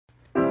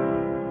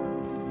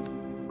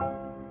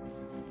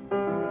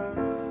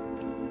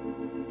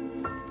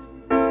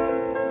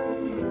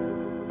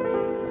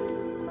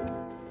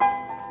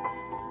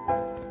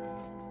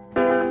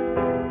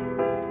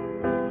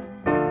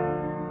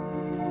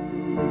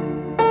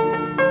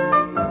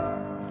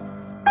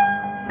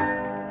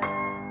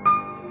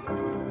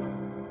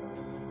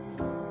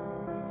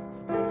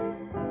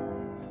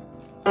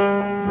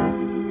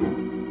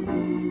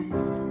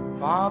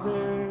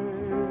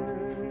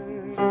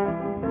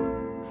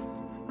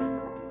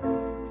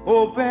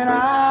open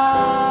eyes.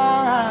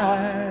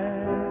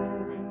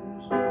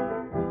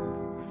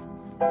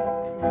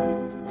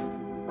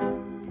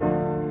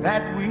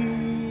 That we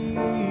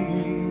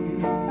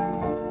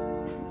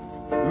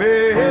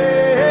may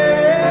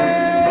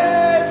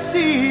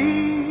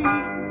see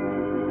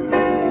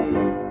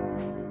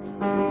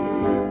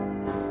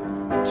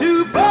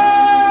to follow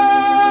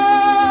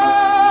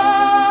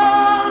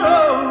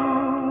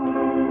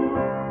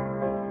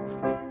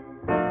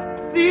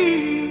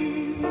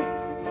thee,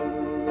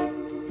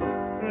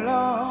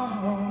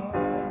 Lord.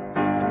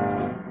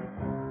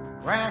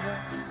 Grant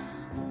us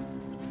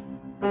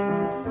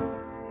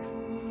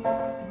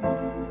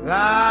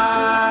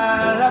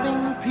thy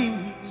loving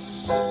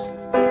peace,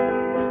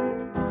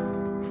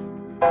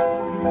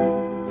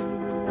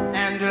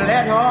 and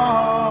let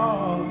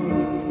all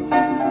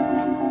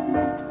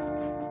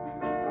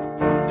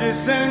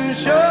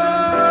dissension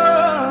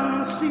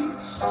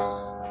cease.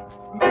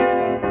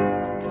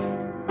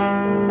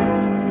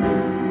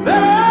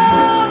 Let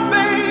our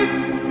faith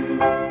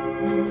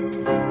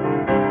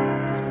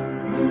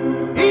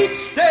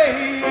each day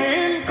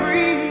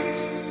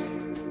increase,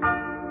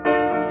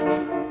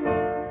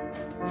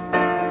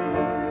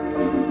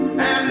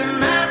 and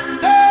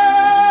Master,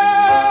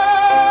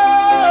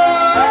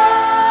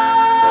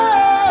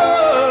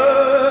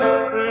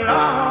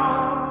 Lord,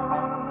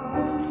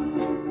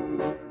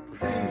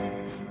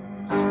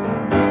 please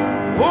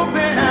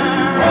open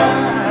our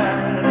eyes.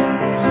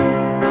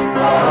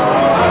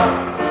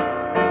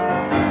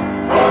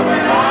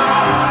 Open our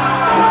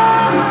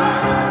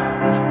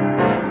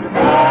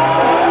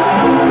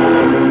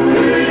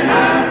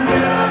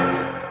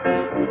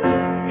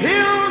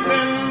hills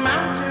and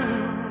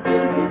mountains.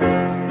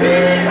 He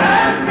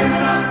has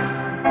given us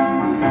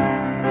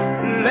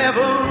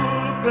level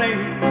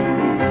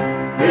plains.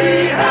 He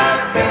has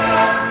given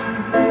us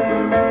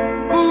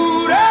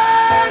food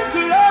and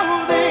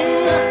clothing,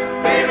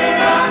 giving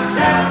us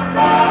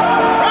shelter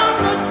from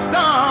the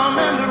storm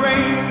and the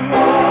rain.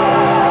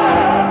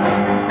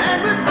 And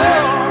with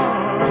all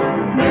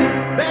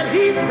that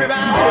He's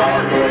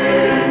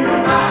provided,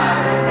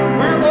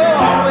 we're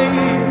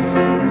always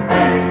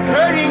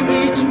hurting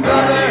each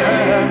other.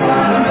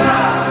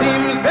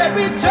 Seems that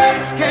we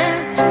just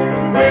can't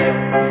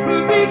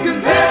be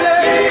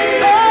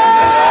contented,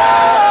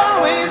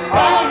 always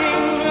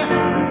fighting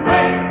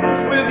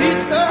with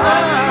each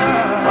other.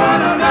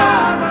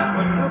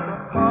 But look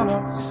upon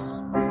us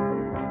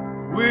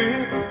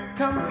with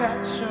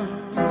compassion,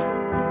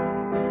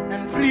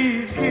 and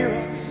please hear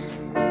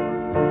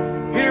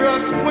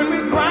us when we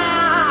cry,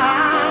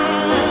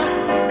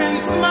 and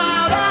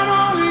smile down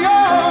on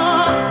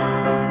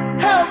your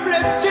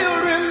helpless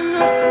children.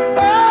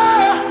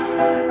 Oh,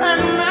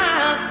 and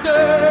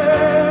Master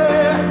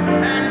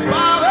and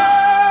Father,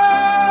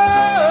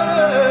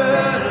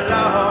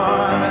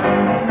 Lord,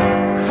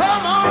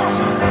 come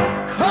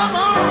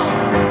on,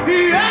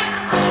 yeah,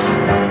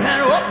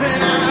 and open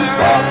our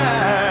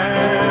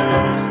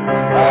eyes.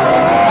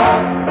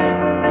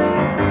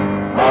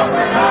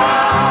 Open our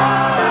eyes.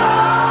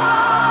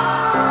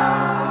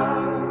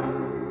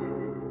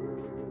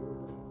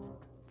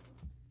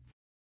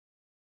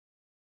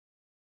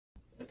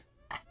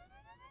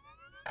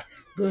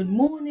 Good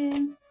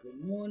morning, good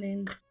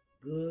morning,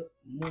 good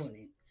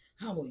morning.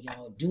 How are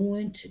y'all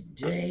doing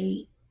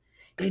today?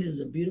 It is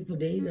a beautiful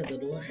day that the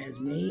Lord has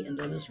made, and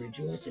let us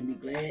rejoice and be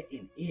glad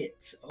in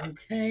it.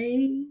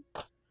 Okay?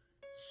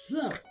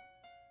 So, I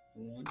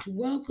want to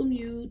welcome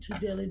you to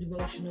Daily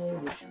Devotional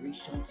with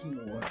Sharice Johnson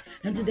Moore.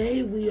 And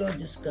today we are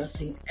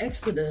discussing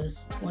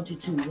Exodus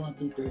 22, 1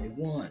 through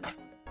 31.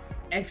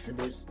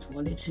 Exodus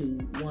 22,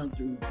 1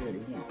 through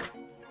 31.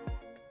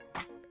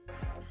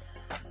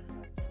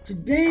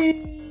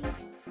 Today, I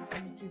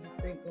want you to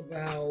think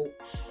about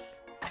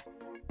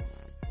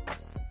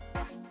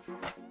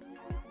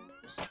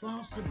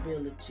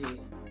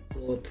responsibility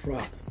for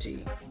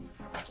property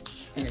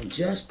and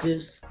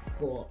justice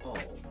for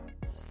all.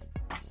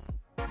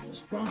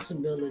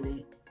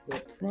 Responsibility for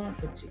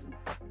property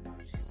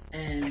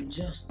and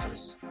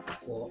justice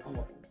for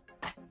all.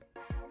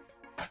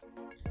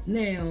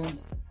 Now,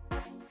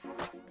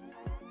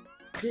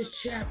 this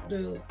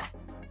chapter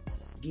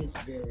gets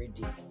very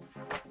deep.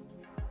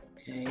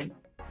 Okay,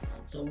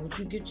 so I want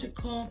you to get your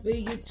coffee,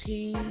 your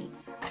tea,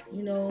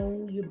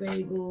 your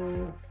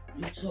bagel,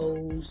 your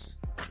toast,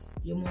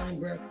 your morning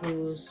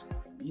breakfast,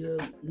 your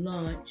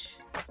lunch,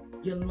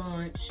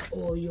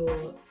 or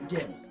your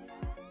dinner.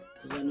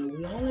 Because I know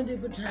we're all in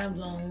different time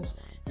zones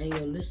and you're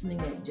listening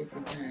at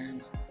different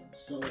times.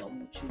 So I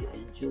want you to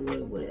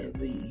enjoy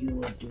whatever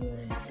you are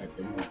doing at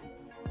the moment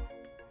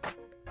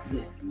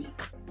with me.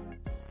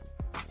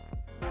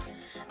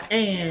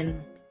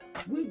 And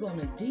we're going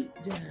to deep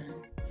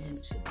dive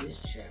into this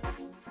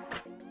chapter.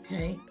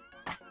 Okay?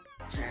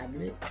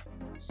 Tablet,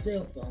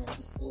 cell phone,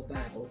 or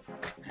Bible,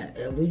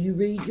 however you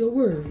read your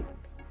word.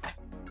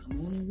 Come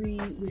on and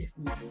read with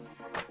me.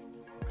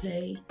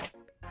 Okay?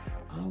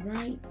 All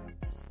right?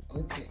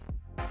 Okay.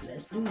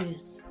 Let's do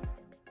this.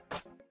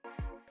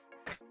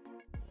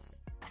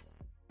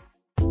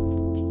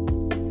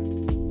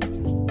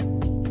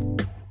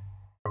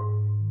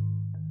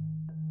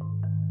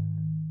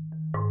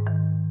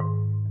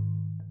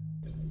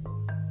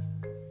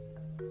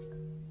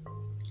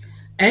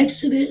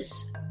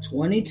 Exodus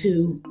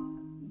 22,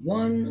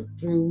 1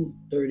 through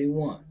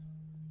 31.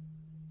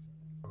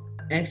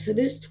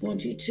 Exodus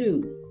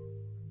 22,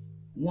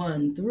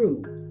 1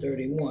 through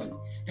 31.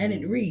 And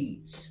it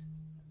reads,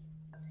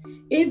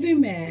 If a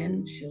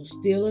man shall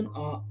steal an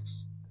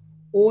ox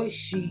or a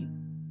sheep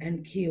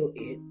and kill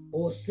it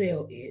or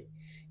sell it,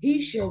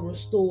 he shall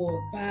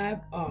restore 5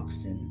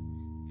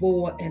 oxen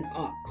for an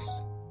ox,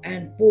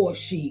 and 4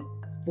 sheep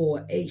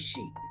for a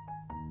sheep.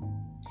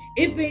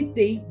 If a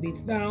thief be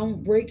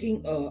found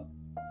breaking up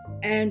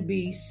and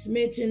be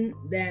smitten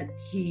that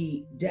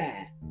he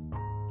die,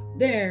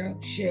 there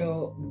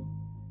shall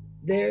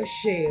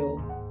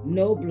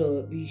no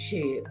blood be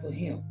shed for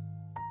him.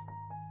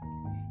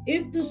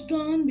 If the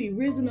sun be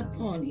risen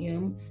upon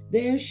him,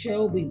 there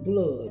shall be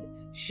blood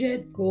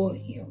shed for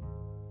him,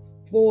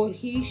 for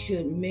he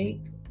should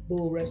make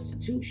full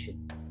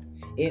restitution.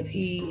 If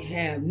he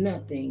have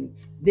nothing,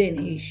 then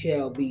he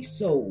shall be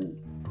sold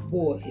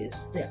for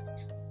his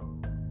theft.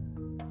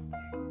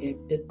 If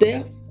the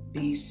theft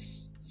be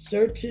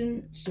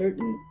certainly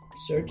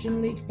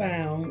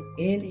found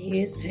in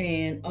his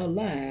hand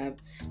alive,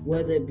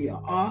 whether it be an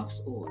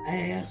ox or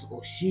ass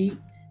or sheep,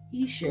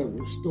 he shall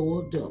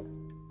restore double.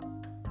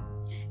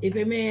 If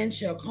a man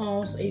shall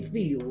cause a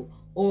field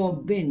or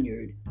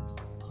vineyard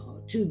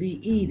to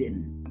be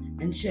eaten,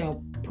 and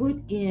shall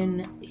put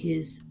in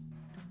his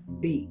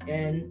beast,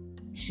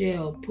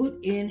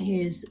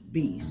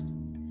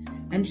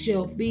 and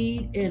shall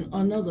feed in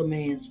another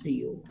man's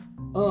field,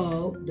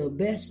 of the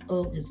best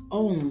of his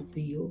own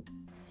field,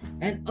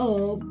 and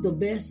of the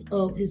best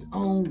of his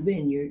own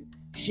vineyard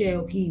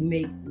shall he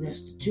make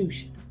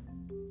restitution.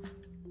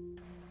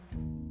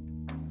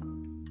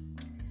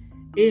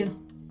 If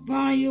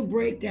fire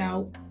break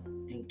out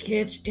and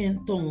catch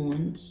in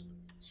thorns,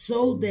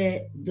 so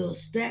that the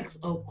stacks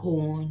of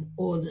corn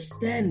or the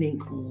standing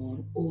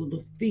corn or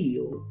the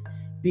field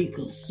be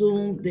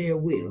consumed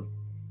therewith,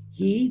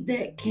 he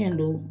that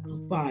kindled the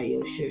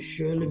fire shall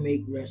surely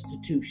make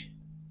restitution.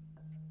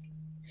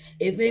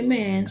 If a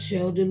man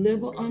shall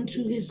deliver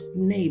unto his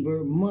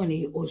neighbor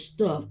money or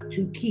stuff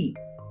to keep,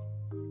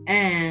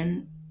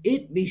 and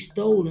it be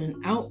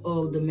stolen out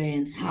of the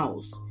man's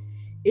house,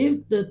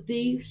 if the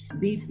thieves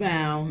be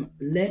found,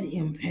 let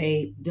him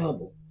pay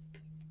double.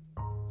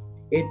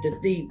 If the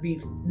thief be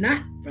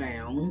not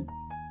found,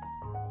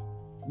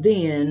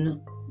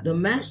 then the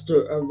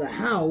master of the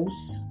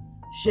house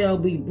shall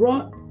be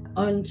brought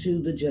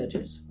unto the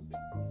judges,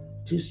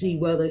 to see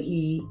whether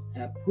he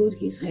have put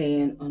his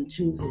hand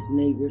unto his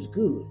neighbor's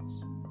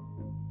goods.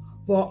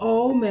 For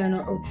all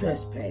manner of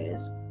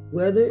trespass,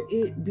 whether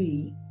it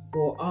be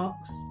for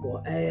ox,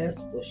 for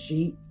ass, for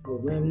sheep, for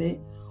remnant,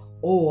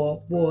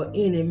 or for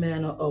any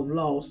manner of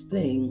lost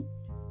thing,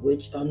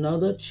 which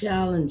another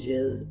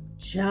challengeth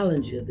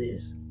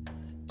this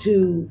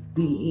to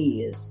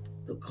be his,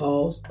 the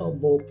cause of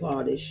both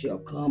parties shall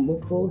come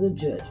before the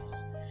judges,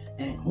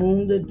 and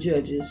whom the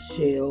judges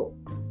shall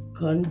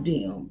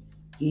condemn,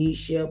 he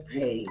shall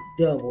pay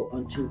double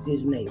unto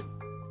his neighbor.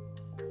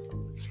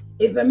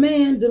 If a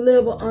man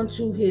deliver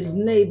unto his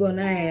neighbor an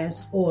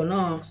ass or an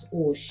ox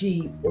or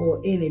sheep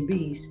or any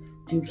beast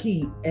to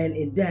keep, and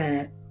it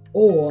die,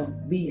 or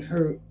be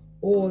hurt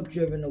or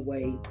driven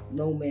away,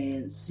 no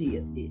man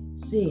seeing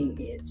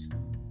it,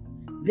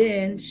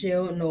 then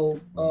shall an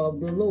oath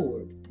of the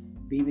Lord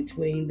be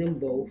between them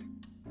both,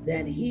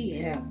 that he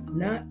hath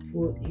not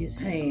put his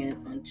hand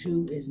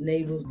unto his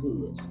neighbor's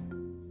goods,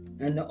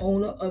 and the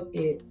owner of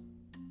it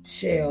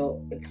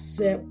shall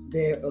accept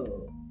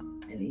thereof,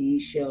 and he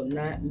shall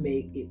not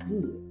make it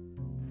good.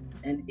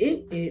 And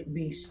if it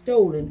be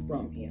stolen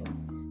from him,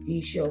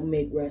 he shall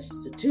make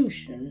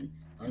restitution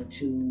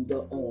unto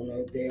the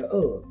owner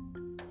thereof.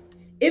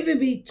 If it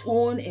be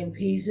torn in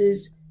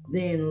pieces,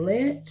 then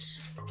let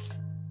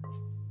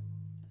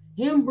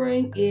him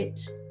bring it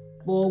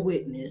for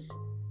witness,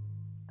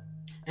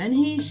 and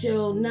he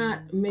shall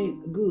not make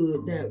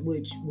good that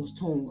which was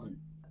torn.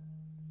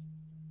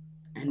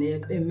 And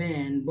if a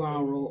man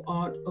borrow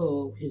aught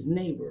of his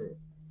neighbor,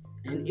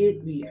 and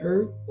it be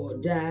hurt or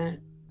die,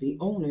 the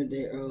owner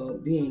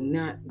thereof being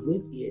not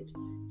with it,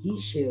 he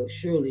shall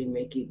surely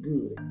make it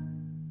good.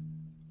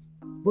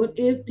 But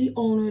if the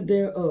owner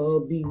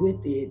thereof be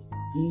with it,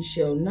 he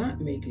shall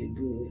not make it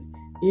good,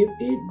 if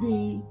it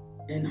be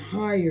an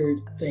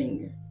hired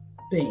thing.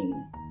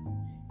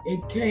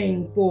 It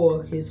came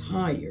for his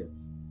hire.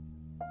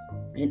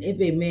 And if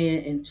a man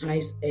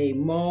entice a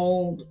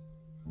maid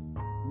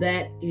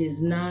that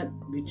is not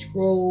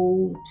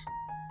betrothed,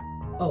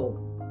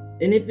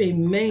 and if a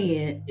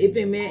man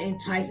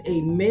entice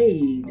a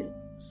maid,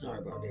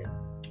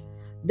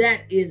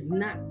 that is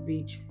not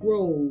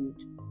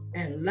betrothed,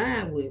 and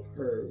lie with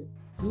her,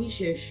 he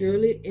shall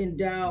surely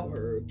endow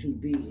her to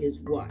be his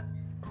wife.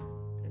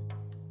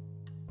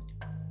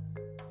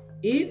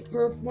 If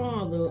her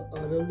father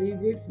utterly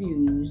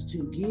refuse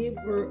to give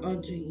her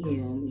unto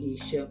him, he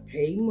shall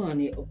pay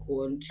money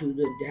according to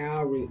the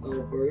dowry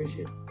of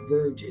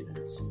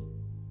virgins.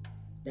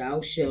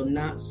 Thou shalt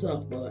not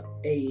suffer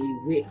a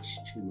witch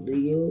to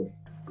live,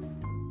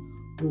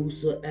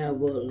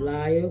 Whosoever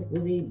lieth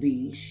with a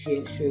beast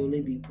shall surely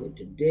be put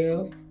to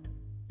death.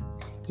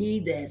 He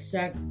that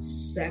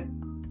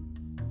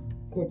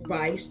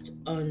sacrificed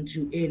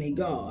unto any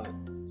god,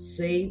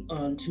 save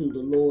unto the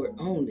Lord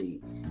only,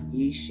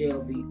 he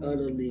shall be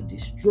utterly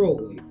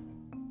destroyed.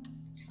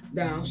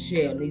 Thou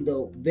shalt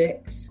neither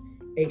vex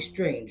a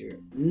stranger,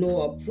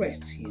 nor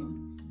oppress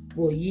him,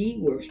 for ye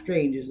were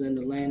strangers in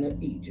the land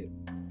of Egypt.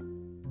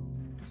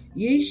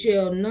 Ye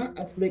shall not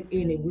afflict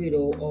any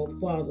widow or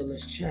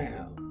fatherless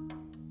child.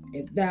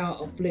 If thou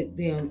afflict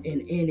them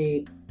in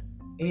any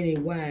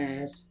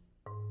wise,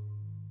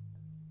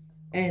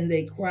 and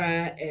they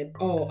cry at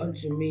all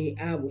unto me,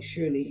 I will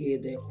surely hear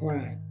their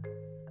cry.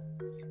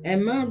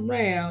 And my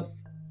wrath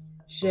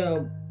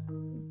shall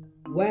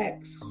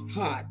wax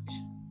hot,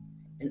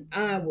 and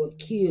I will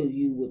kill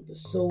you with the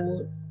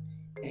sword,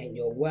 and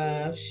your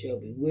wives shall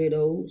be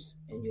widows,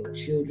 and your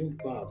children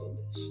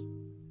fatherless.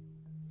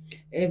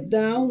 If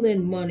thou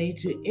lend money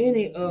to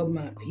any of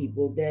my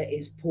people that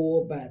is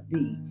poor by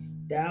thee,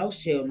 thou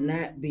shalt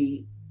not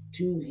be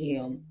to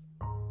him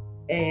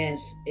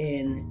as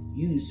an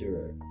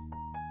usurer.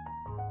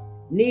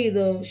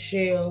 Neither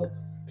shalt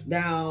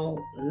thou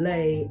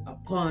lay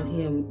upon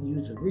him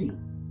usury.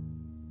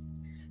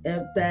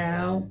 If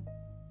thou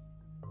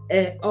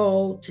at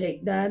all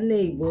take thy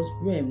neighbor's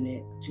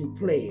remnant to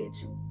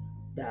pledge,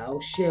 thou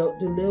shalt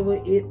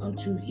deliver it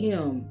unto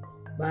him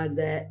by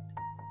that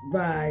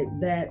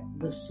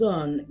the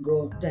sun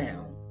goeth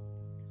down.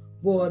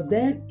 For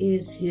that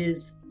is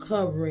his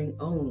covering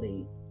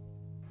only.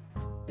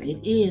 It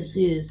is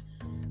his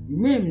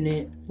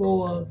remnant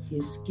for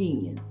his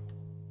skin,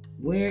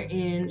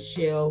 wherein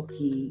shall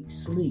he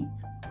sleep.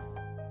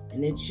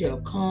 And it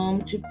shall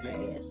come to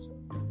pass,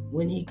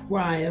 when he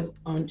crieth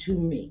unto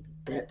me,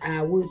 that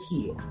I will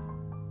hear,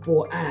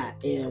 for I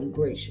am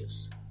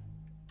gracious.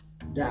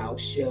 Thou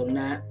shalt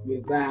not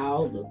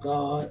revile the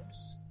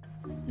gods,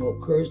 nor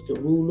curse the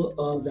ruler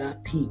of thy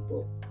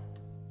people.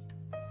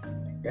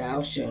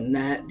 Thou shalt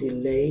not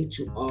delay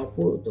to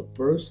offer the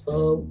first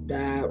of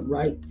thy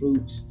ripe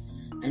fruits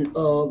and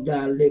of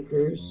thy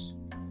liquors.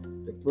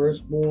 The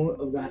firstborn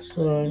of thy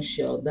sons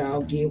shalt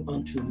thou give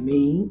unto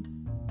me.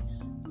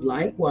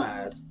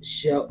 Likewise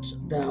shalt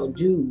thou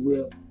do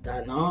with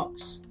thine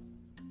ox,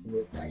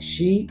 with thy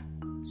sheep.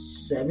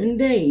 7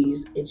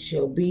 days it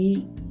shall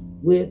be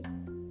with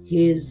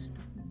his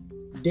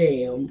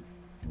dam.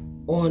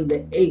 On the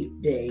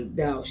 8th day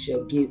thou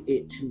shalt give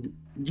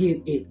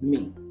it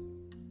me.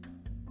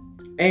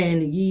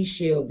 And ye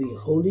shall be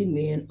holy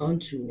men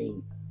unto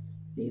me.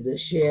 Neither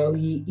shall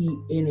ye eat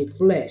any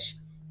flesh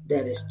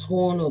that is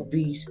torn of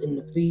beasts in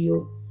the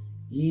field.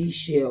 Ye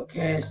shall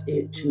cast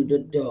it to the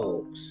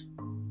dogs.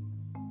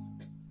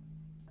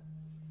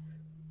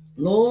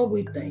 Lord,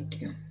 we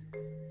thank you.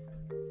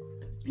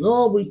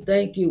 Lord, we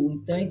thank you. We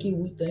thank you.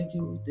 We thank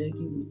you. We thank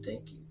you. We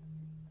thank you.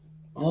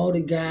 All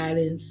the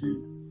guidance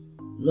and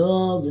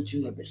love that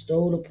you have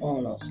bestowed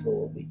upon us,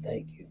 Lord, we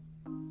thank you.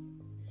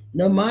 In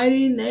the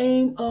mighty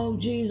name of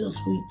Jesus,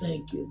 we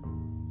thank you.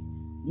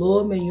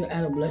 Lord, may you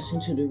add a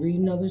blessing to the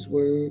reading of his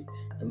word.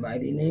 In the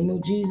mighty name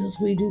of Jesus,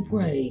 we do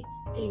pray.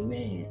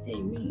 Amen,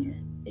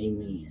 amen,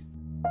 amen.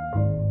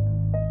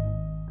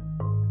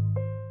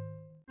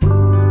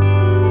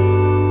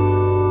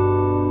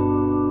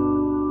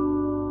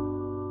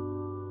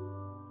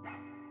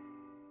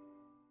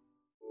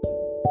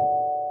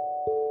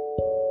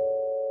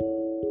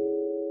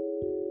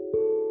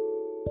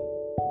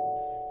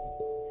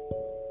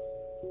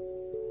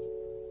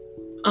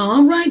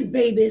 All right,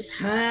 babies.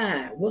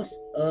 Hi. What's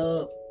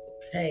up?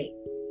 Okay.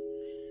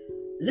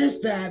 Let's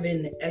dive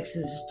into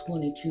Exodus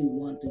 22,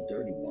 1 through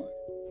 31.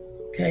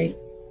 Okay.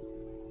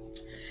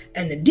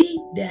 And the deep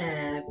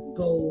dive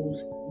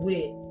goes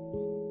with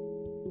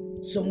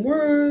some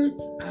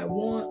words I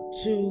want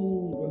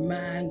to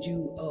remind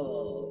you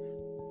of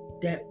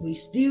that we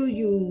still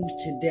use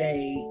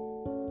today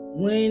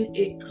when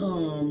it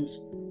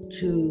comes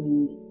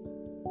to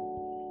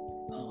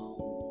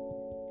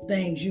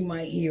things you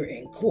might hear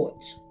in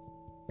court.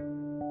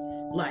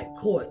 Like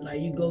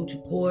you go to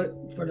court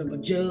in front of a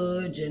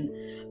judge, and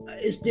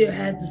it still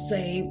has the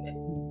same,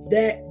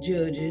 that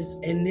judges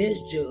and this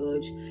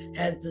judge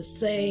has the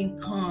same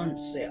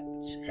concept.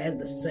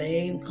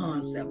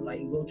 Like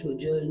you go to a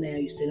judge now,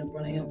 you sit in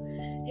front of him,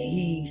 and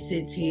he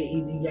sits here,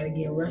 either you got to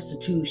get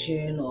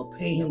restitution or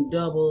pay him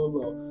double,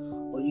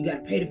 or you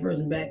got to pay the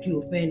person back you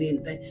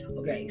offended.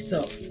 Okay,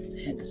 so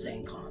it has the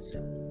same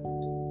concept.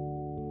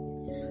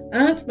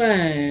 I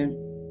find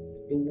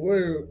the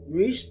word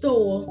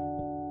restore,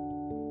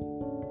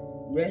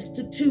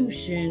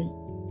 restitution,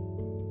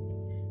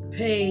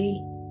 pay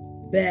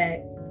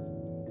back,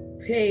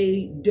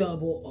 pay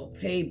double, or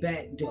pay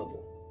back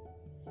double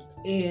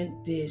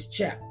in this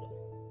chapter.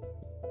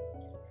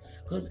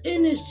 Because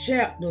in this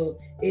chapter,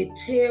 it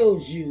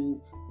tells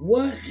you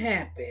what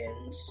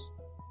happens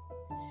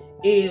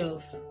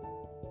if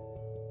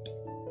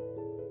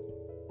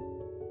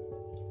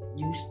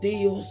you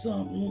steal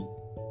something,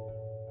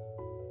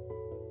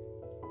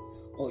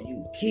 or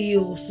you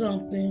kill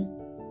something.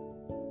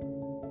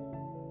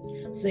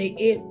 say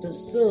if the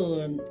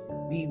sun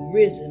be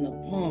risen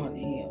upon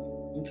him.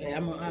 Okay,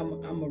 I'm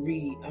gonna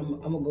read.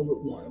 I'm gonna go with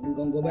one. We're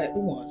gonna go back to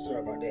one.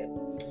 Sorry about that.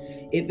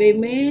 If a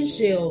man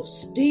shall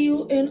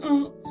steal an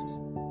ox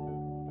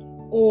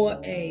or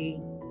a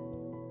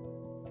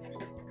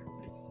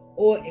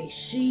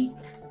sheep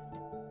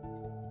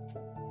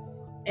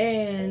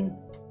and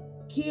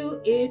kill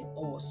it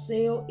or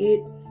sell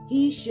it,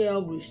 he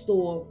shall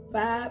restore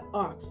 5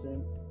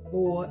 oxen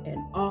for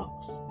an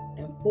ox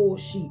and 4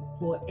 sheep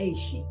for a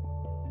sheep.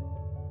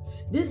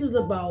 This is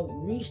about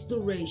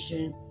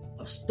restoration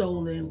of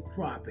stolen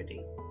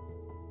property,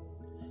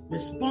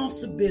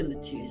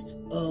 responsibilities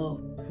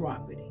of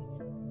property.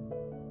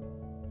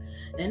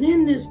 And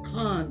in this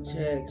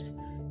context,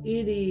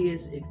 it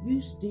is if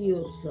you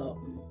steal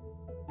something,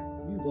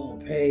 you're going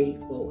to pay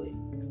for it.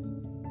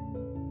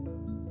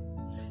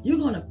 You're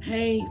going to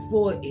pay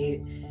for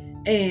it,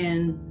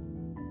 and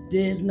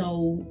there's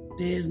no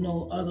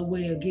other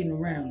way of getting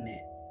around that.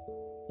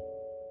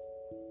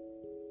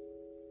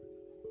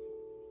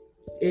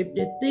 If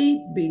the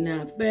thief be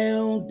not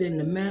found, then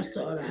the master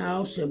of the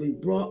house shall be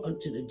brought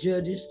unto the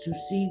judges to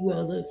see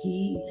whether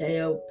he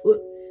have put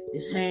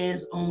his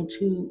hands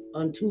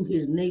unto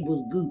his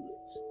neighbor's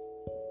goods.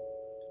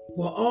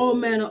 For all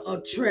manner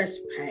of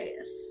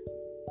trespass,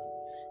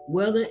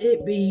 whether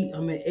it be,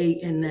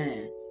 8 and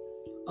 9.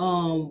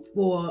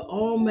 For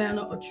all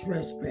manner of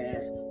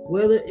trespass,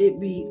 whether it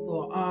be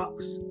for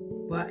ox,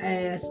 for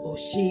ass, or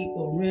sheep,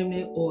 or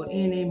remnant, or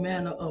any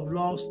manner of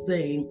lost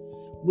thing,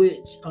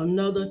 which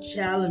another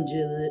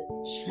challengeth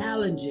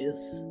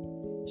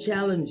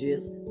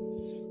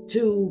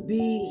to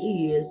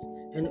be his,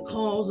 and the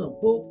cause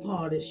of both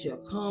parties shall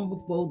come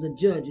before the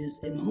judges,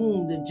 and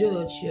whom the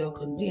judge shall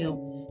condemn,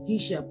 he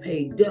shall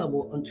pay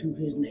double unto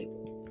his neighbor.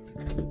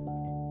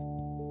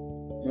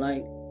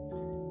 Like,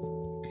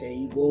 okay,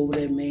 you go over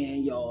that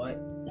man's yard,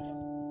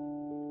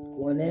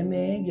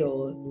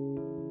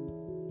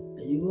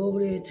 and you go over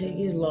there and take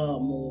his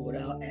lawnmower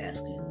without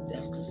asking.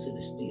 That's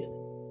considered stealing.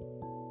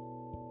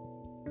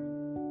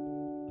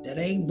 That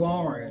ain't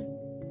borrowing.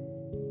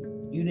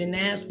 You didn't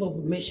ask for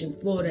permission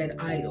for that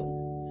item.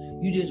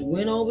 You just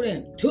went over there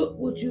and took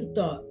what you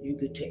thought you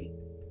could take.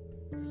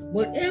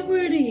 Whatever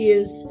it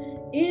is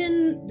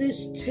in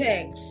this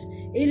text,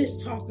 it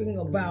is talking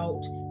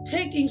about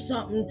taking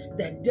something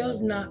that does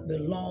not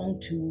belong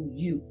to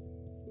you.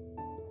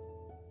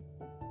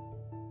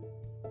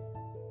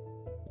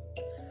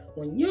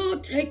 When you're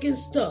taking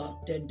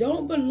stuff that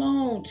don't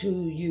belong to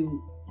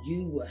you,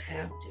 you will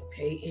have to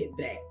pay it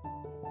back.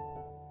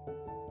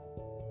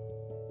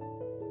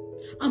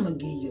 I'm going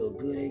to give you a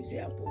good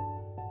example.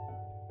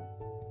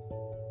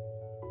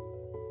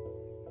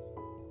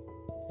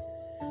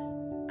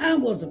 I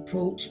was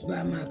approached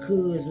by my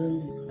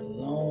cousin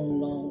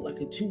long, like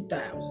in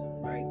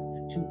 2000, right?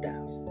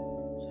 2000.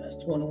 So that's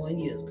 21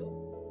 years ago.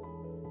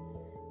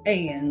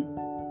 And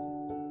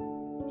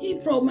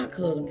my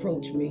cousin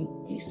approached me.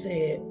 He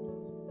said,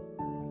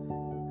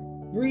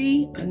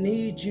 Bree, I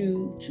need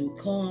you to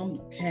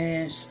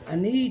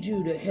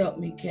help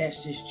me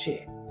cash this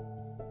check.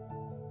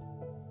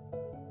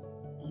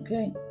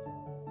 Okay?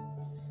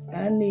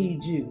 I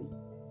need you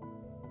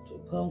to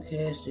come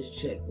cash this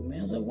check with me.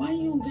 I was like, why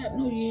you don't got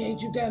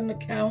you got an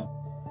account?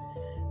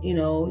 You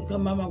know, he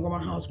come by my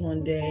grandma's house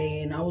one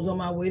day, and I was on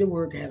my way to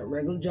work. I had a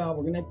regular job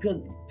working at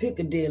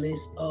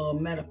Piccadilly's,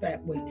 matter of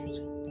fact,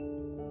 waitress.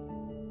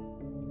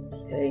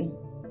 Okay.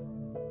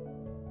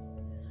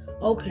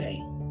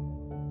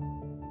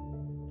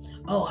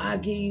 Oh, I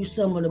give you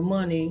some of the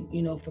money,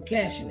 for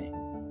cashing it.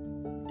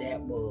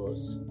 That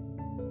was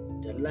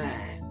the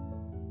lie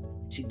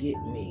to get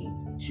me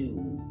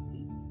to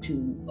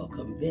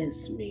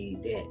convince me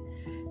that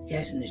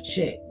cashing this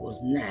check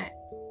was not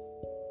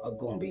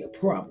going to be a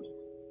problem.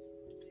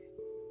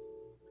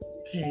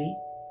 Okay.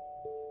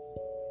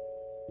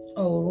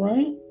 All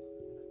right.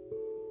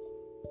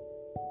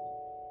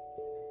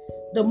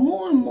 The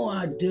more and more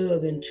I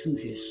dug into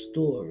his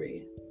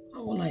story, I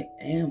was like,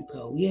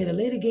 Amco. Yeah, the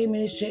lady gave me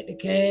this check to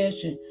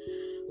cash, and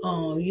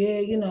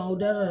and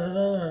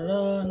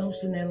I'm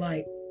sitting there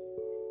like,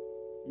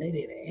 they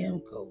did an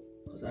Amco,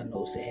 because I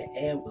know it had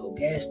Amco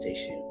gas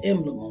station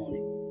emblem on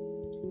it.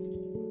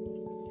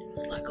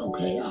 It's like,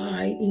 okay, all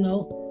right, I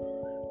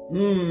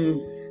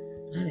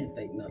didn't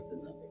think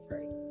nothing of it,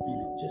 right?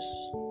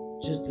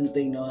 Just didn't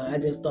think, I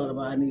just thought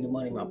about I needed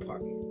money in my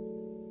pocket.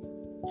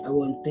 I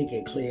wasn't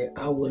thinking clear.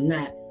 I wasn't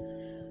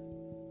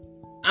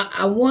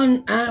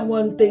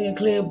thinking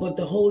clear, but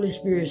the Holy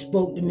Spirit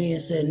spoke to me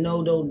and said,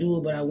 no, don't do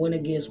it. But I went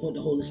against what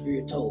the Holy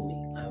Spirit told me.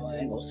 I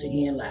ain't gonna sit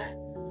here and lie.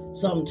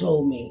 Something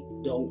told me,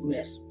 don't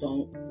mess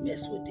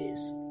with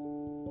this.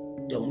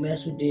 Don't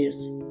mess with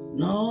this.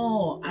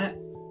 No, I'm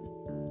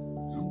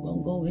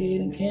gonna go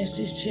ahead and cash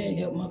this check,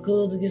 help my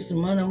cousin get some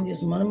money. I'm gonna get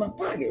some money in my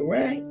pocket,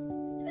 right?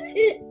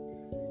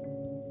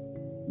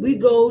 We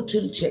go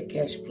to the check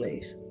cash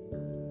place.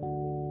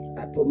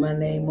 I put my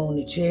name on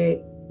the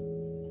check.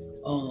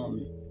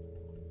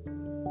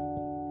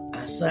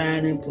 I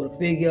sign and put a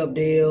figure up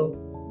there.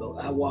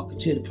 I walk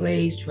into the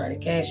place, try to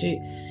cash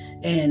it.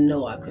 And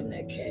no, I could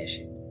not cash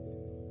it.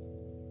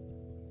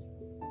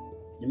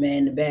 The man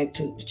in the back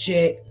took the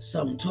check.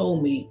 Something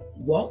told me,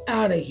 walk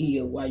out of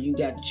here while you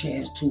got the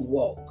chance to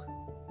walk.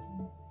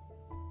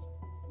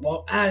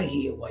 Walk out of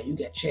here while you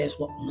got a chance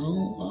to walk.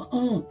 No, I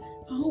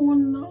don't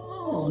want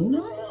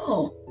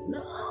no.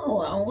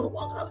 I don't want to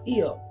walk out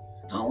here.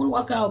 I don't want to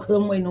walk out because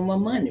I'm waiting on my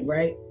money,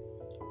 right?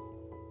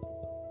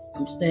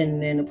 I'm standing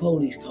there and the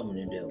police coming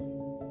to do.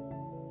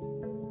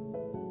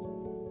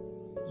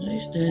 They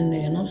standing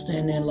there and I'm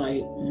standing there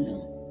like,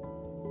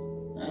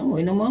 I'm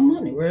waiting on my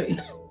money, right?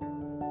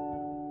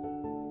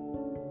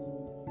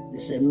 They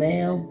said,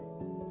 ma'am,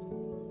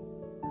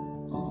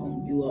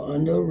 you are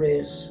under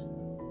arrest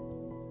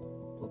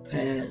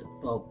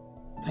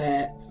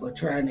for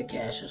trying to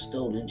cash a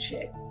stolen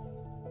check.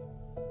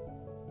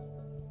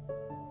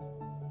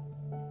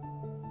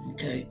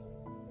 Okay.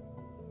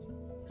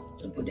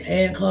 They put the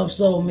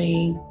handcuffs on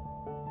me,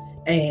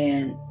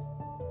 and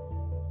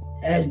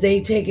as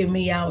they taking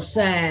me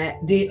outside,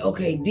 then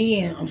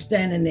I'm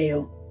standing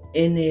there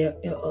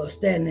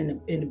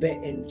standing in the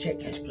back in the check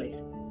cash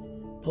place.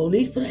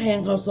 Police put the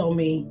handcuffs on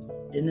me.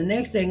 Then the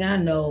next thing I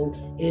know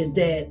is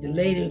that the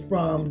lady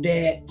from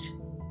that,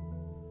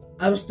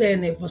 I was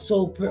standing there for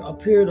a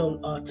period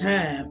of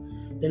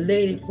time. The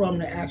lady from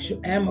the actual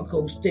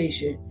Amoco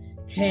station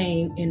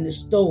came in the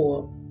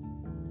store.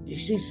 And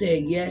she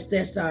said, yes,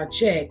 that's our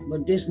check,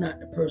 but this not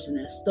the person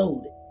that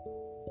stole it.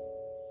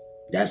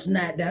 That's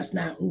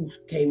not who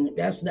came.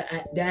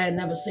 I've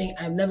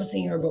never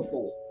seen her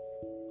before.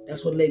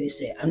 That's what the lady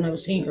said. I've never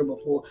seen her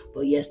before,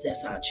 but yes,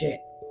 that's our check.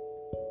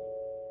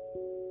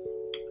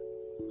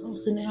 I'm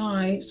sitting there, all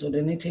right. So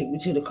then they take me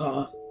to the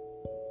car,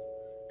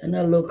 and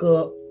I look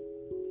up.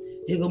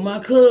 Here go my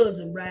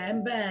cousin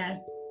riding by.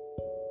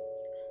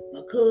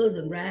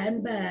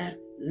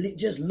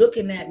 Just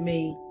looking at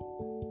me.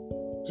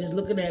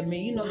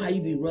 You know how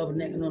you be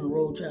rubbernecking on the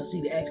road trying to see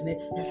the accident?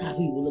 That's how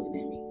he was looking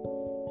at me.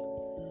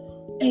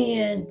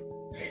 And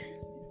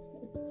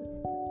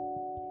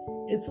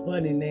it's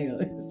funny now.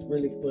 It's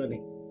really funny.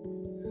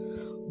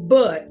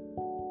 But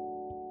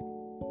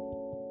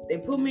they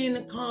put me in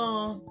the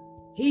car.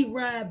 He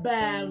ride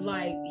by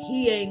like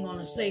he ain't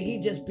gonna say. He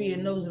just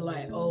being nosy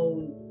like,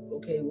 oh,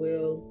 okay,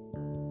 well,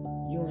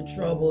 you in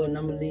trouble and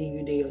I'm gonna leave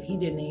you there. He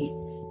didn't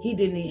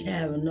even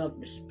have enough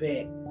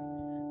respect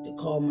to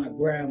call my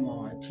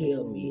grandma and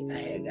tell me I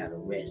had got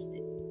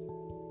arrested.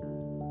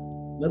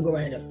 I'm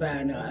gonna have to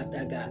find out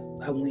after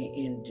I went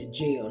into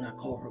jail and I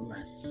called her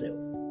myself.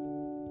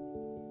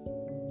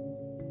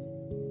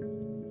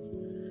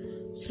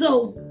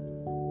 So,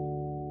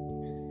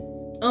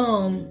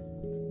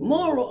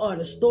 moral of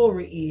the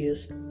story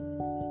is,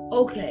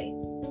 okay,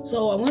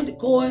 so I went to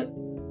court.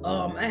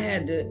 I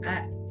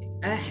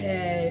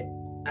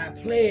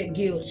pled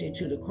guilty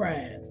to the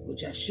crime,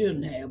 which I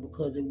shouldn't have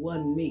because it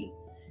wasn't me.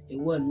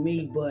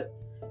 But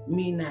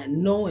me not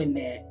knowing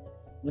that,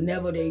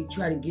 whenever they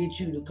try to get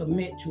you to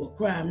commit to a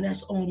crime,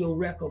 that's on your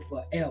record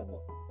forever.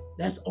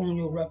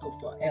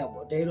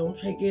 They don't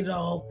take it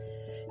off.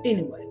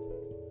 Anyway,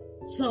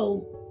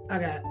 so I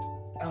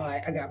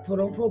got put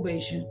on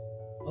probation.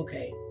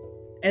 Okay.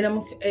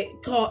 And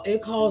it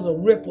caused a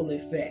ripple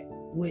effect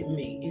with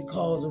me. It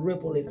caused a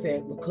ripple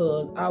effect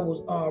because I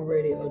was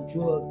already a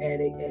drug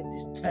addict at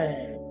this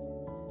time.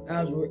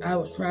 I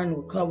was trying to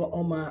recover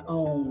on my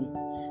own.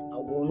 I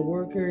was going to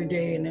work every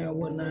day and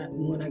whatnot.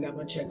 And when I got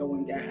my check, I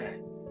went and got high.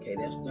 Okay,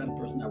 that's the kind of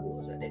person I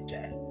was at that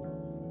time.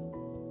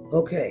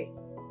 Okay.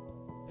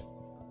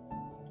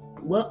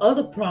 What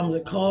other problems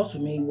it caused for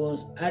me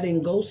was I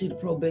didn't go see the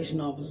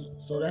probation officer,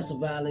 so that's a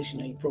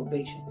violation of your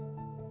probation.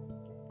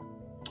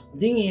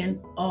 Then,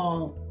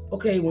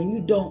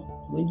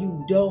 when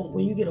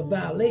you get a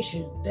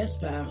violation, that's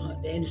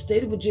 $500. In the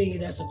state of Virginia,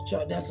 that's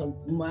a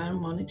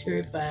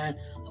monetary fine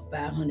of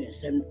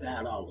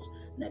 $575.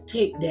 Now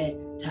take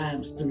that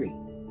times 3.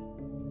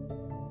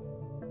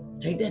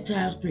 Take that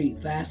times 3,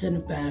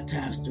 575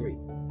 times 3.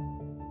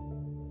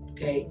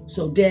 Okay,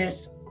 so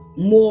that's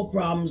more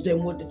problems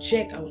than what the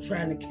check I was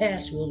trying to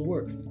cash was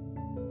worth.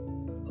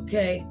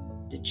 Okay,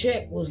 the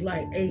check was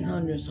like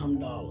 $800 some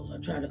dollars.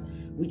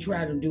 We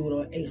tried to do it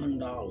on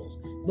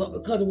 $800, but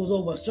because it was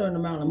over a certain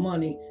amount of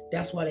money,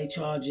 that's why they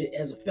charge it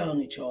as a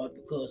felony charge,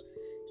 because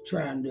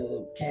trying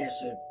to cash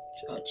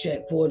a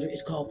check forgery.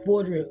 It's called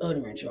forgery and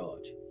uttering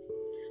charge.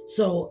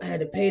 So I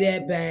had to pay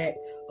that back,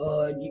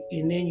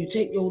 and then you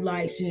take your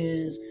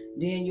license,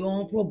 then you're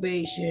on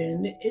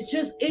probation.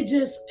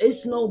 It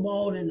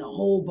snowballed in a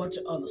whole bunch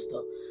of other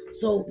stuff.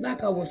 So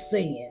like I was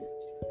saying,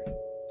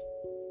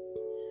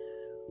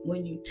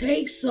 when you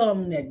take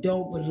something that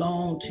don't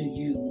belong to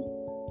you,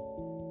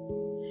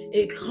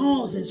 it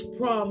causes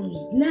problems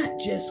not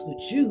just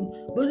with you,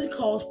 but it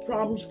causes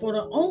problems for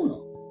the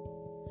owner.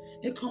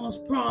 It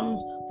causes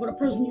problems for the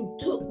person you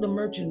took the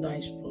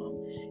merchandise from.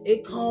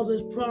 It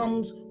causes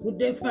problems with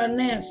their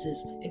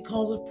finances. It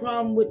causes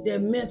problems with their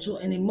mental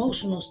and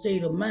emotional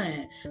state of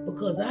mind.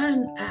 Because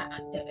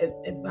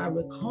if I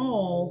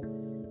recall,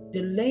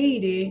 the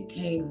lady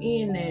came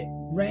in that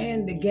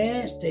ran the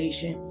gas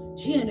station.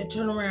 she had to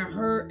turn around.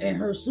 Her and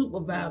her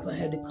supervisor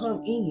had to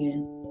come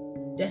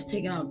in. That's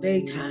taking out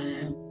their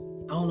time.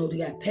 I don't know if they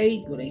got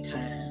paid for their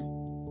time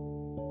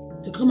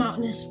to come out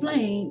and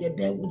explain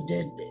that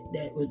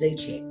was their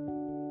check.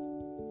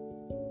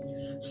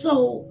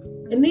 So,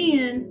 and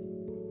then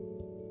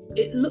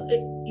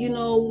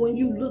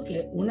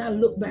when I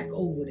look back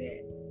over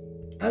that,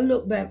 I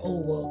look back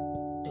over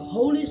the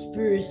Holy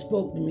Spirit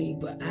spoke to me,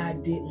 but I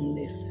didn't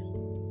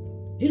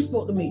listen. He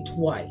spoke to me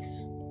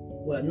twice.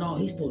 Well, no,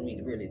 he spoke to me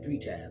really 3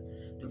 times.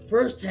 The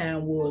first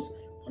time was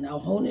when I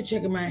was holding the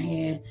check in my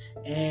hand,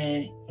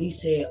 and he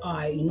said, all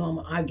right,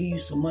 I'll give you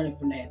some money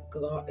from that.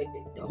 Because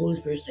the Holy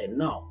Spirit said,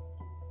 no,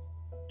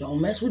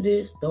 don't mess with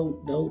this.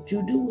 Don't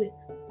you do it.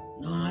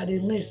 No, I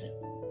didn't listen.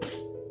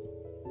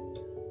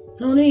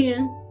 So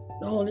then,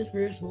 the Holy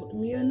Spirit spoke to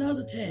me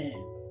another time.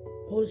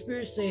 The Holy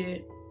Spirit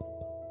said,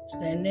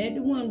 stand at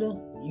the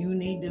window, you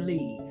need to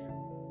leave.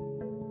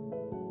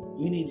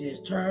 You need to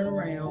just turn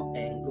around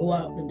and go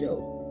out the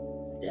door.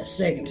 That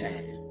second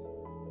time.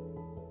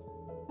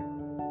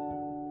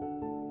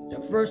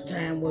 The first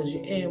time was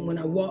when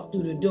I walked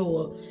through the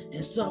door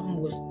and something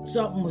was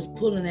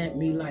pulling at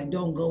me like,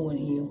 don't go in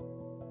here.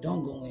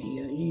 Don't go in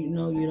here. You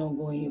don't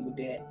go in here with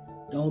that.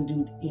 Don't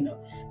do,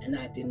 and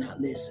I did not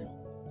listen.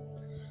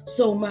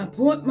 So my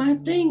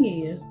thing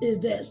is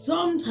that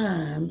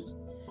sometimes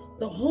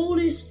the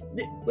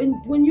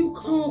when you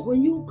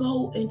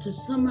go into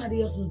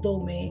somebody else's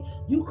domain,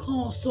 you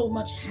cause so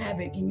much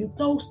havoc and you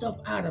throw stuff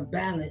out of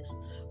balance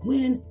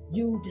when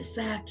you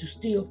decide to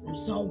steal from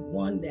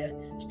somebody,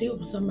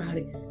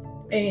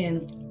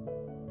 and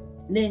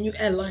then you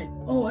act like,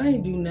 oh, I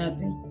ain't do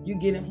nothing. You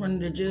get in front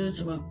of the judge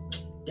and like,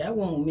 that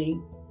won't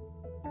me.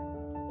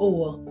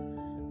 Or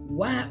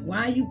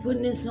why you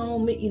putting this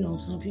on me?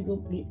 Some people,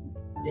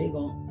 they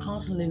gonna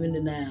constantly live in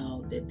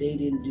denial that they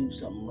didn't do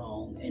something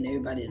wrong and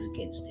everybody is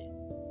against it.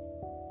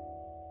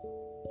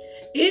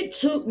 It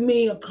took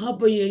me a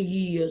couple of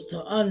years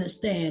to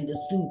understand the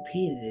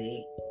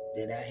stupidity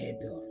that I had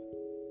done.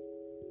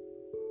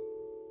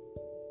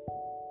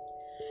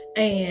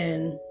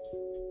 And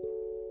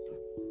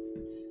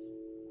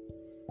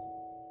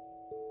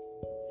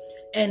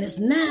it's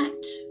not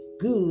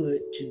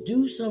good to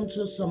do something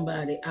to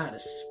somebody out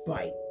of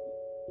spite.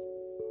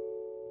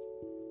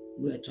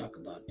 We'll talk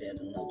about that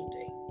another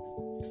day.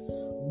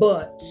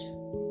 But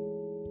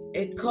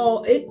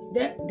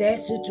that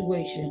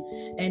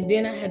situation, and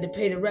then I had to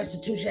pay the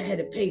restitution. I had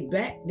to pay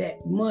back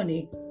that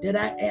money that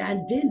I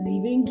didn't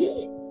even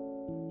get.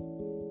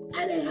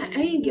 I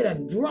ain't get a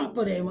drop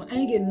of that money. I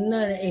ain't get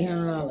none of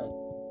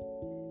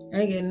 $800. I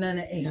ain't get none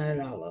of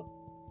 $800.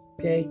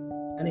 Okay,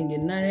 I didn't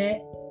get none of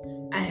that.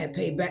 I had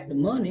paid back the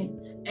money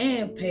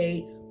and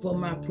paid for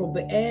my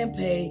probate and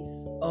paid.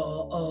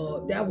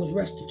 That was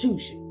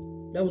restitution.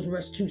 That was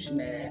restitution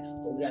that I had.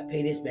 Oh, we gotta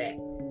pay this back.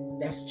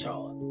 That's a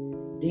charge.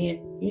 Then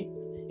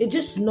it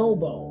just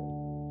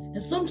snowballed.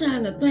 And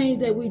sometimes the things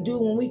that we do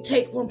when we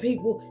take from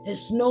people, it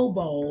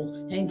snowballs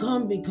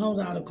and becomes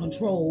out of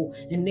control.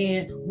 And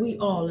then we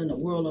all in a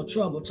world of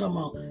trouble talking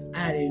about,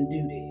 I didn't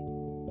do that.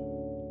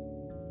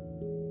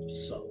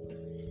 So,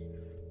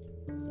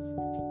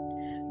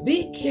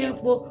 be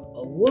careful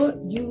of what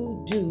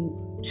you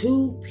do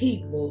to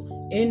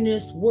people in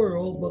this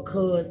world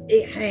because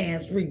it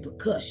has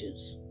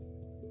repercussions.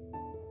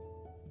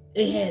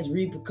 It has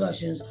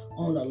repercussions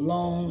on a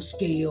long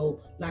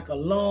scale, like a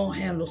long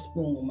handle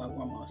spoon, my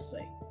grandma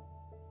say.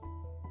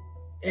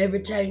 Every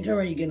time you turn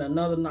around, you get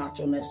another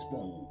notch on that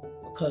spoon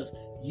because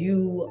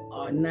you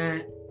are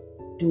not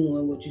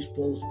doing what you're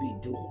supposed to be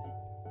doing.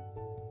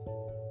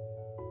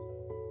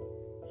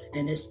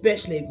 And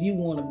especially if you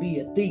want to be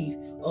a thief,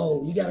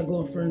 you got to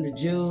go in front of the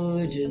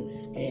judge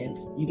and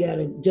you got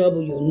to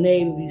double your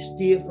neighbor. You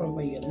steal from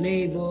your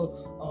neighbor.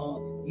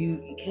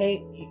 You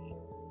can't.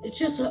 It's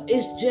just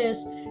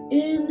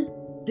in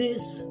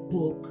this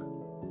book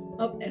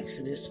of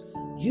Exodus,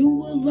 you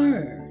will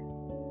learn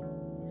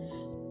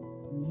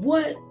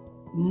what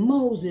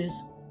Moses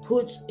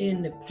puts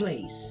into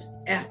place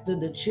after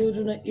the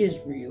children of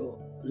Israel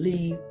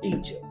leave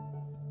Egypt.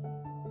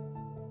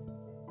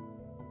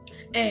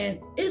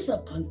 And it's a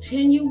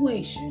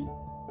continuation.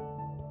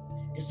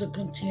 It's a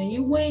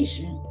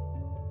continuation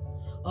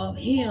of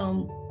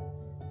him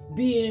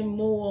being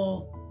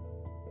more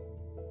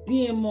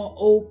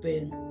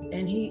open,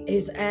 and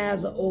his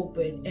eyes are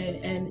open,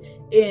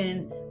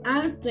 and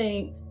I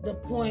think the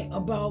point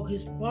about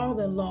his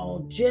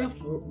father-in-law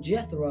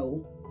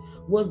Jethro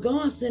was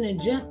God sending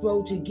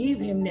Jethro to give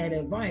him that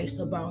advice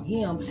about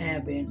him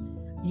having,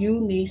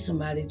 you need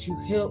somebody to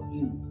help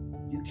you.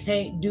 You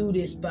can't do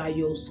this by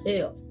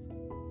yourself.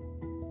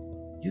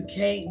 You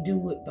can't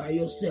do it by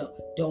yourself.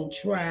 Don't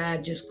try.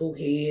 Just go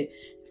ahead.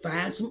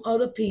 Find some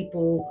other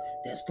people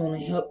that's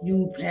going to help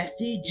you pass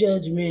these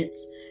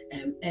judgments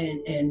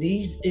and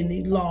these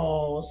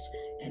laws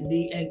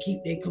and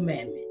keep their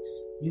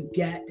commandments. You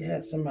got to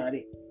have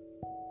somebody.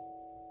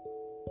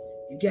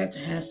 You got to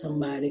have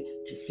somebody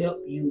to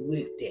help you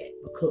with that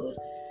because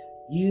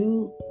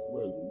you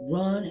will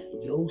run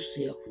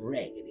yourself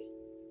raggedy.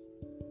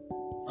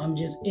 I'm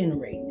just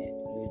iterating it.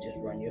 You just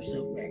run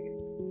yourself back.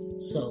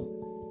 So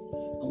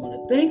I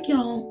want to thank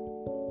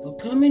y'all for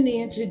coming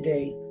in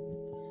today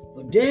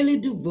for Daily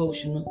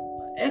Devotional,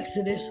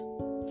 Exodus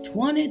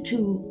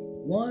 22,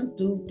 1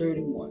 through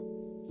 31.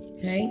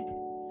 Okay?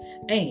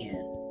 And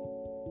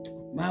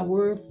my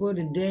word for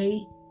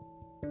today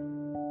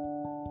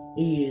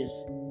is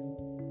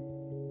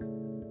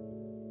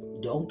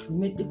don't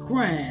commit the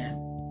crime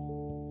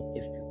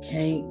if you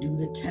can't do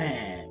the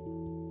time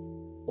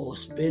or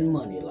spend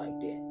money like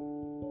that.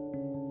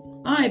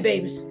 All right,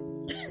 babies.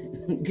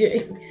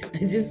 Okay,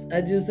 I just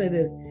said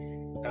that.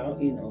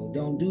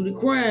 Don't do the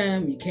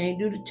crime. You can't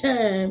do the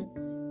time.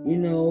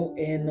 And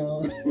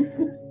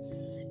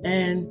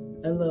and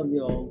I love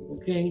y'all.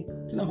 Okay,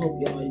 and I hope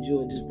y'all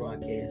enjoyed this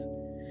broadcast.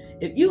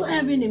 If you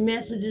have any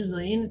messages or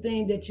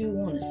anything that you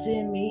want to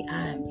send me,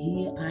 I am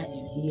here. I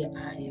am here.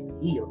 I am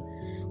here.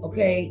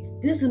 Okay,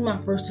 this is my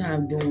first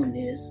time doing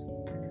this,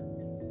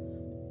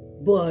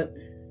 but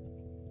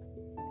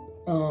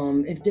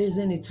if there's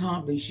any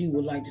topics you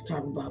would like to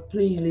talk about,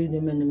 please leave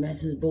them in the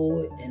message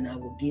board and I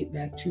will get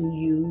back to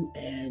you.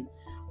 And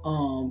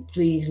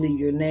please leave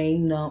your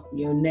name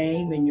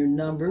and your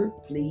number,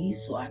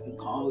 please, so I can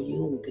call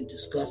you and we can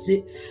discuss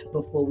it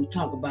before we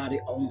talk about it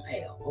on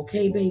air.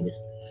 Okay,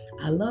 babies?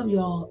 I love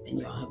y'all and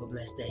y'all have a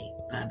blessed day.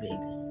 Bye,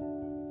 babies.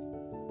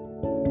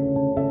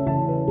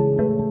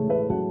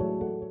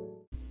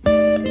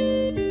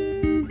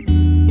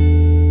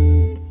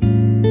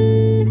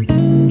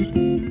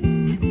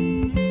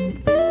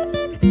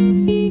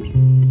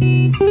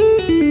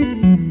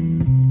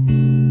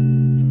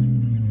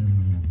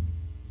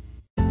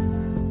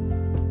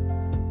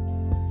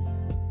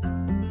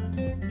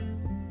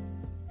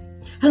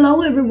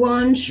 Hello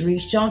everyone,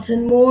 Sharice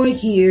Johnson Moore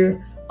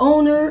here,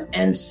 owner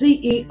and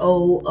CEO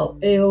of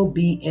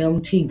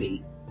LBM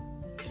TV.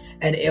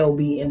 At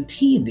LBM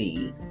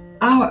TV,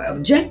 our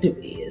objective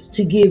is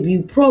to give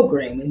you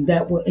programming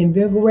that will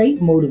invigorate,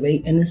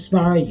 motivate, and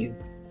inspire you.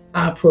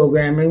 Our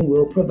programming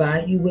will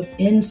provide you with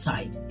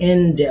insight,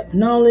 in-depth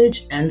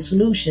knowledge, and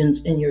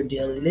solutions in your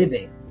daily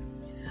living.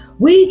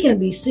 We can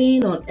be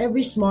seen on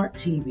every smart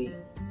TV,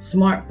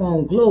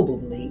 smartphone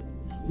globally.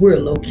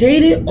 We're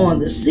located on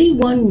the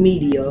C1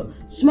 Media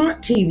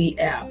Smart TV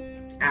app,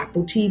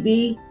 Apple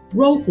TV,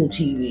 Roku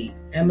TV,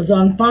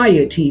 Amazon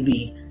Fire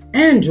TV,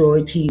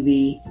 Android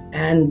TV,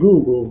 and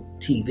Google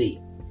TV.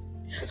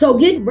 So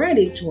get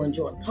ready to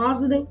enjoy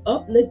positive,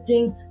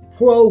 uplifting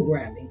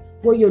programming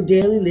for your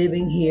daily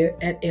living here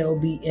at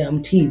LBM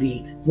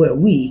TV, where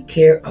we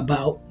care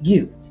about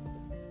you.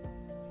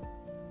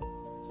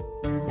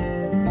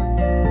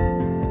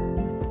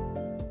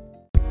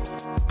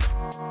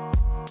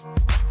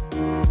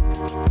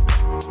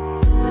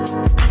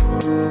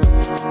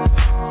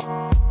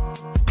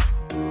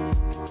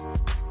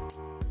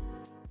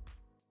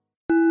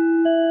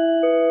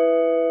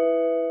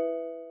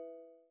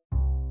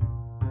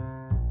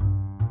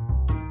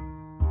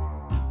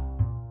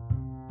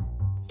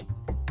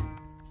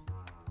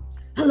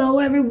 Hello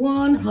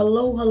everyone,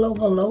 hello,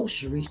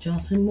 Sharice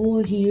Johnson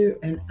Moore here,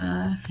 and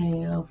I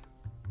have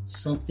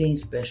something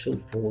special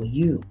for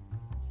you.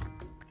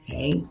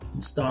 Okay,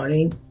 I'm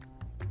starting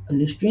a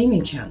new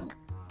streaming channel,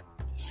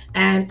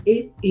 and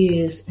it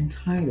is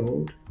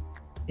entitled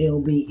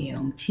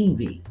LBM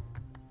TV.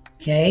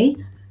 Okay,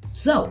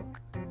 so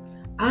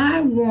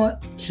I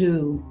want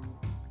to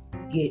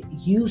get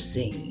you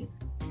seen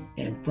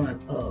in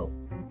front of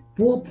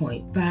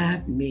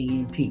 4.5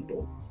 million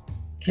people.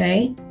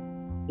 Okay,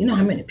 you know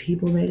how many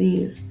people that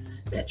is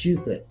that you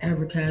could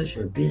advertise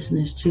your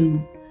business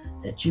to,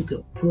 that you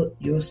could put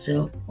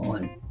yourself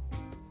on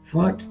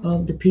front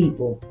of the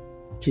people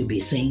to be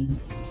seen?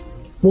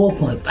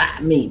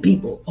 4.5 million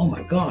people. Oh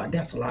my God,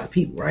 that's a lot of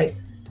people, right?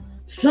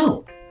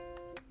 So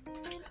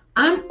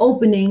I'm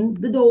opening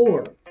the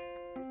door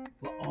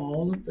for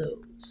all of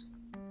those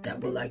that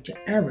would like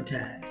to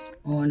advertise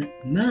on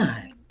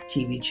my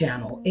TV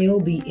channel,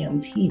 LBM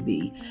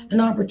TV, an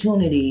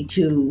opportunity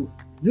to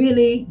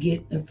really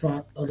get in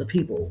front of the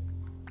people.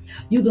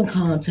 You can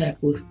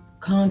contact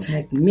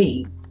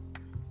me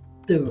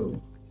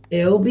through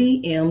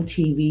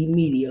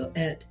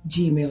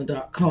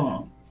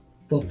lbmtvmedia@gmail.com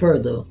for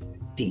further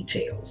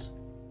details.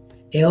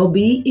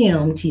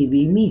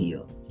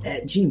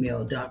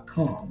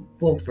 lbmtvmedia@gmail.com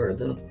for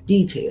further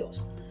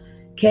details.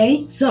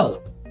 Okay,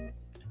 so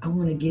I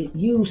want to get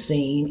you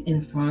seen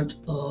in front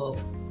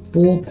of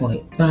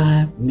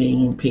 4.5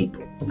 million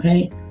people.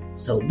 Okay,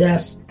 so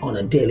that's on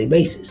a daily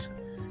basis.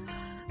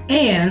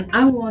 And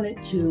I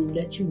wanted to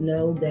let you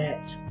know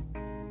that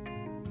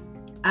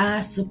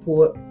I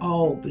support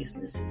all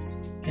businesses.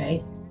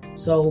 Okay,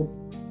 so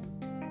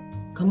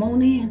come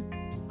on in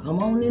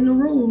the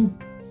room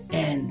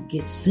and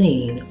get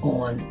seen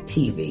on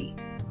TV.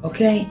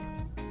 Okay,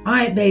 all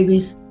right,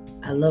 babies,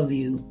 I love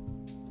you.